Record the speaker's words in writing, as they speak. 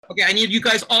Okay, I need you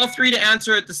guys all three to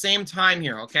answer at the same time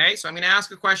here, okay? So I'm going to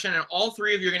ask a question, and all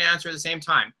three of you are going to answer at the same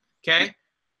time, okay?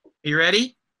 Are you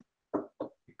ready?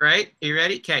 Right? Are you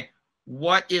ready? Okay.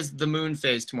 What is the moon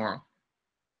phase tomorrow?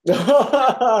 Crap.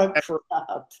 I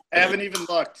haven't even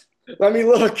looked. Let me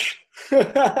look.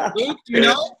 Luke, do you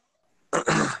know?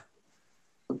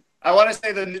 I want to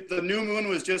say the new moon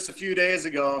was just a few days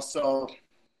ago, so.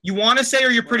 You want to say, or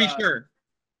you're pretty sure?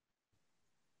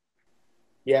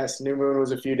 Yes, new moon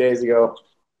was a few days ago.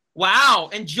 Wow.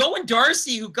 And Joe and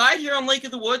Darcy, who guide here on Lake of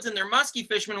the Woods, and they're muskie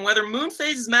fishermen, whether moon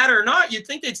phases matter or not, you'd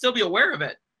think they'd still be aware of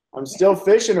it. I'm still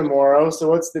fishing tomorrow, so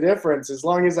what's the difference? As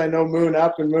long as I know moon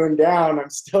up and moon down,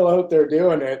 I'm still out there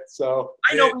doing it. So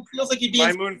I know it feels like you'd be.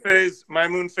 My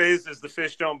moon phase is the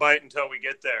fish don't bite until we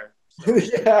get there.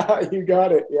 Yeah, you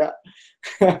got it. Yeah.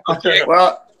 Okay.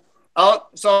 Well,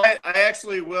 I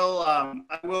actually will.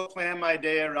 I will plan my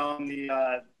day around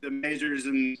the majors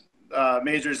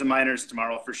and minors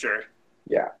tomorrow for sure.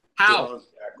 Yeah. How?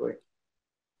 Exactly.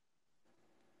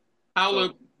 How,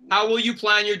 Luke? How will you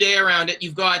plan your day around it?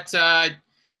 You've got,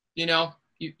 you know,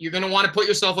 you're going to want to put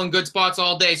yourself on good spots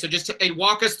all day. So just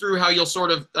walk us through how you'll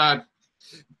sort of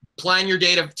plan your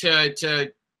day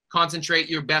to concentrate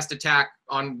your best attack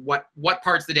on what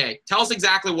parts of the day. Tell us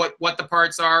exactly what the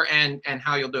parts are and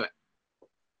how you'll do it.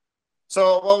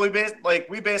 So, well, we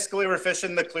basically were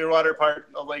fishing the Clearwater part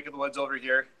of Lake of the Woods over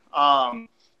here.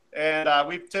 And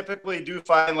we typically do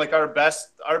find like our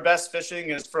best fishing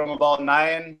is from about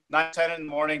 9, 10 in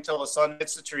the morning till the sun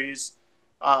hits the trees.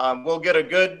 We'll get a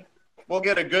good,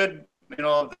 you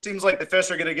know, it seems like the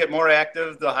fish are going to get more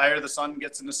active the higher the sun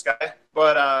gets in the sky.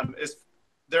 But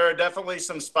there are definitely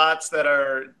some spots that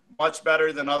are much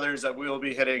better than others that we will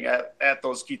be hitting at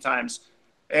those key times.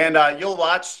 And we'll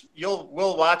watch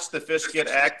the fish get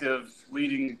active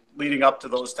leading up to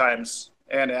those times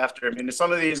and after. I mean,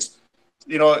 some of these,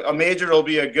 you know, a major will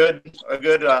be a good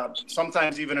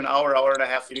sometimes even an hour and a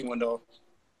half feeding window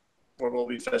where we'll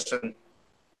be fishing.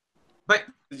 But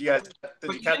did you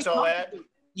catch all that?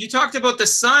 You talked about the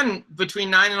sun between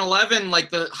 9 and 11, like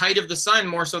the height of the sun,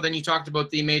 more so than you talked about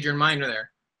the major and minor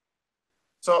there.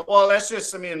 So, well, that's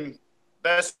just, I mean,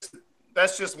 that's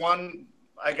just one,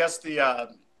 I guess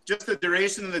just the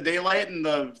duration of the daylight and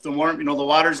the warm, you know, the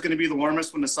water is going to be the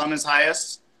warmest when the sun is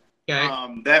highest. Okay.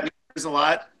 That matters a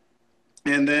lot.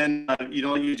 And then, you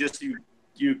know,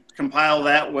 you compile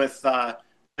that with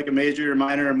like a major,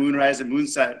 minor, moonrise, and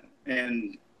moonset.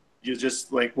 And you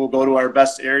just we'll go to our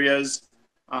best areas.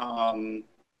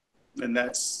 And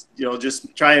that's, you know,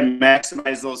 just try and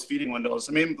maximize those feeding windows.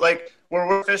 I mean, like where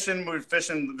we're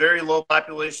fishing very low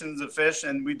populations of fish.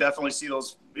 And we definitely see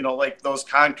those, you know, like those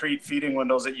concrete feeding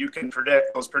windows that you can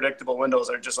predict. Those predictable windows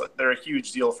they're a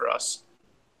huge deal for us.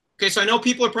 Okay, so I know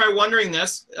people are probably wondering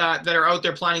this that are out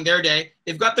there planning their day.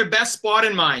 They've got their best spot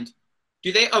in mind.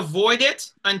 Do they avoid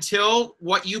it until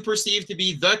what you perceive to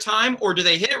be the time, or do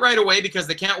they hit it right away because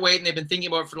they can't wait and they've been thinking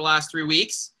about it for the last 3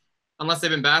 weeks, unless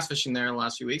they've been bass fishing there in the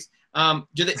last few weeks?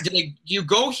 Do you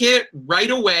go hit it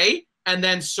right away and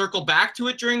then circle back to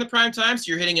it during the prime time, so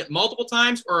you're hitting it multiple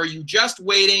times, or are you just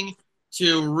waiting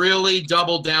to really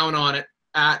double down on it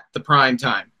at the prime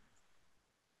time?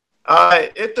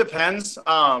 It depends.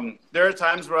 There are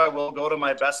times where I will go to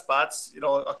my best spots, you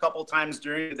know, a couple times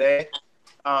during the day.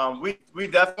 We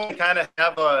definitely kind of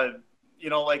have a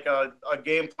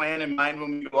game plan in mind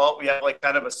when we go out. We have like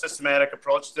kind of a systematic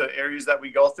approach to areas that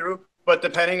we go through. But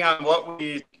depending on what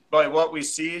we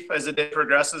see as the day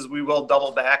progresses, we will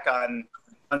double back on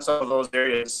some of those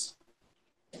areas.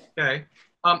 Okay.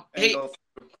 Hey,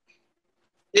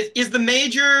 is the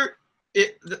major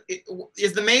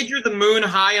the moon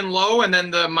high and low, and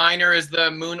then the minor is the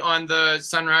moon on the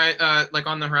sunrise, like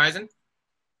on the horizon?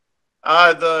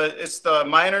 The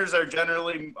minors are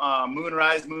generally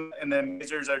moonrise, and then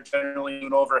majors are generally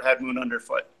moon overhead, moon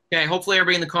underfoot. Okay, hopefully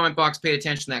everybody in the comment box paid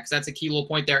attention to that, because that's a key little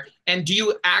point there. And do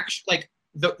you actually, like,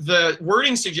 the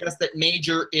wording suggests that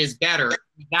major is better?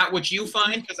 Is that what you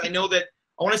find? Because I know that,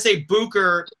 I want to say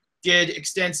Bucher did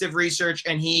extensive research,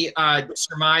 and he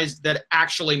surmised that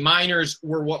actually minors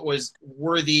were what was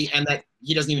worthy, and that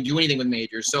he doesn't even do anything with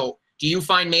majors. So do you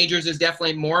find majors is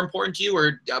definitely more important to you,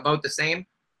 or about the same?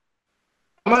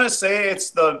 I'm going to say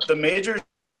it's the majors.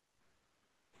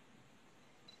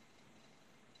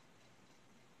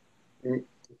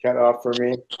 Cut off for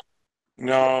me.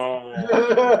 No.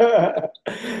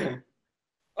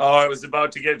 Oh, it was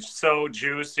about to get so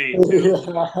juicy.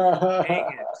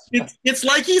 It's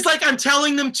like he's like, I'm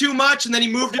telling them too much, and then he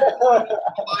moved it to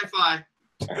Wi-Fi.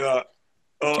 Yeah.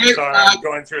 Oh, sorry, I'm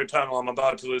going through a tunnel. I'm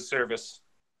about to lose service.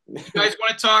 You guys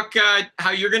want to talk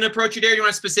how you're going to approach your day, or do you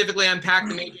want to specifically unpack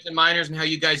the majors and minors and how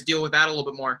you guys deal with that a little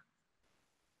bit more?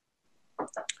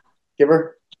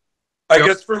 Giver? I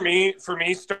guess for me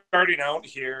starting out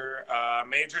here,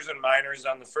 majors and minors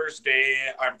on the first day,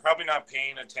 I'm probably not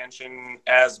paying attention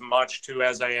as much to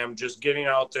as I am just getting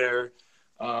out there,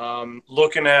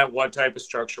 looking at what type of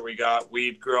structure we got,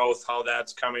 weed growth, how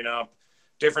that's coming up,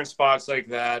 different spots like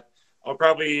that. I'll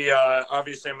probably,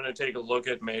 obviously I'm going to take a look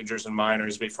at majors and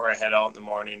minors before I head out in the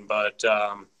morning, but,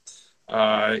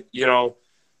 you know,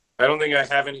 I don't think I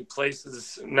have any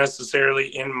places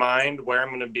necessarily in mind where I'm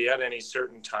going to be at any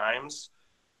certain times.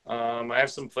 I have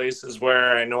some places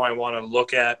where I know I want to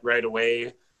look at right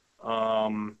away.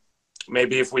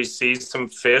 Maybe if we see some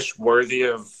fish worthy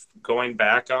of going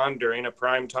back on during a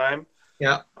prime time,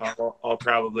 yeah, I'll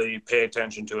probably pay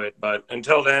attention to it. But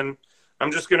until then,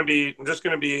 I'm just going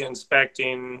to be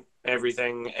inspecting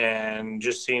everything and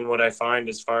just seeing what I find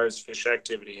as far as fish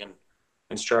activity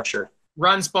and structure.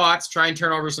 Run spots, try and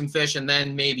turn over some fish, and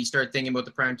then maybe start thinking about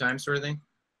the prime time sort of thing.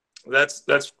 That's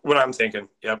what I'm thinking.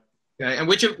 Yep. Okay.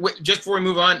 And just before we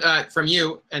move on from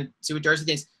you and see what Darcy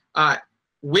thinks,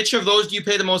 which of those do you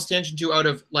pay the most attention to out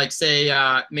of, like, say,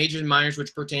 majors and minors,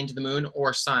 which pertain to the moon,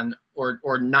 or sun,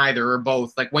 or neither, or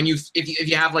both? Like, when if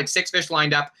you have like 6 fish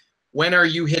lined up, when are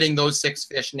you hitting those 6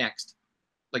 fish next?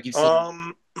 Like you've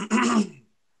seen.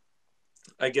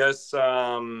 I guess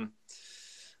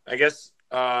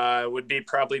would be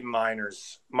probably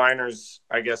minors. Minors,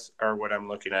 I guess, are what I'm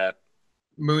looking at.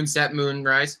 Moonset,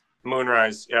 moonrise.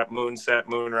 Moonrise, yeah. Moonset,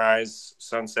 moonrise,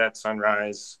 sunset,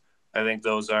 sunrise. I think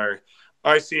those are.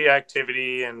 I see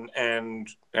activity and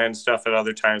stuff at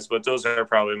other times, but those are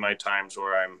probably my times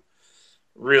where I'm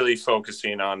really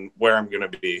focusing on where I'm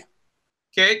going to be.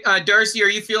 Okay, Darcy, are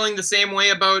you feeling the same way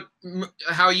about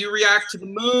how you react to the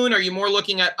moon? Are you more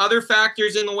looking at other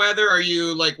factors in the weather? Are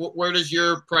you like, where does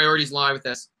your priorities lie with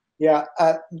this? Yeah,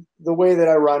 the way that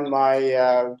I run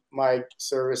my my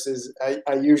services,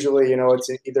 I usually, you know, it's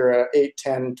either a 8,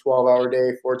 10, 12-hour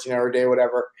day, 14-hour day,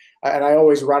 whatever. And I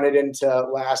always run it into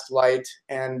last light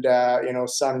and, you know,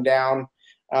 sundown.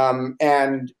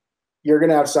 And you're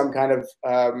going to have some kind of,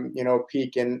 you know,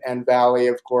 peak and valley,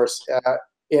 of course,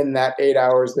 in that 8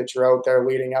 hours that you're out there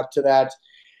leading up to that.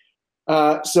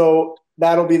 So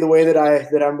that'll be the way that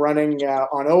I'm running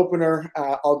on opener.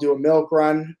 I'll do a milk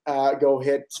run, go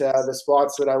hit the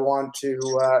spots that I want to,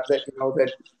 that, you know,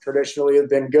 that traditionally have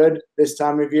been good this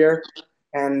time of year,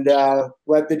 and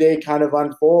let the day kind of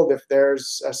unfold. If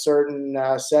there's a certain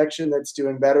section that's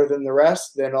doing better than the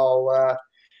rest, then I'll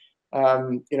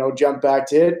you know, jump back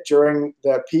to it during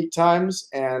the peak times.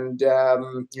 And,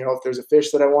 you know, if there's a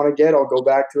fish that I want to get, I'll go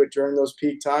back to it during those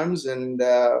peak times. And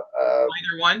either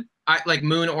one, like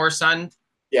moon or sun.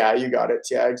 Yeah, you got it.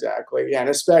 Yeah, exactly. Yeah, and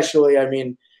especially, I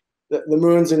mean, the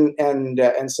moons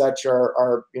and such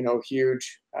are, you know,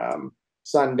 huge.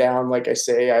 Sundown, like I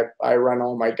say, I run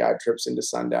all my guide trips into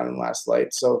sundown and last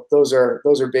light. So those are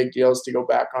big deals to go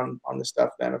back on the stuff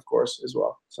then, of course, as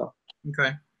well. So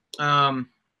okay.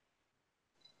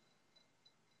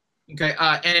 Okay,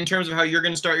 and in terms of how you're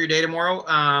going to start your day tomorrow,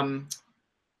 are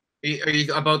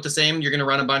you about the same? You're going to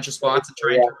run a bunch of spots and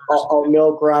try. Yeah, I'll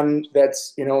milk run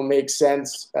that's, you know, makes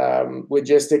sense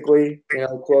logistically, you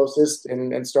know, closest,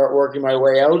 and start working my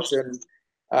way out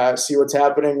and see what's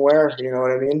happening where, you know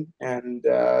what I mean, and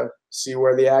see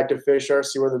where the active fish are,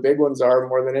 see where the big ones are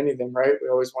more than anything, right? We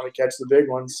always want to catch the big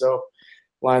ones, so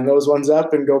line those ones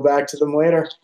up and go back to them later.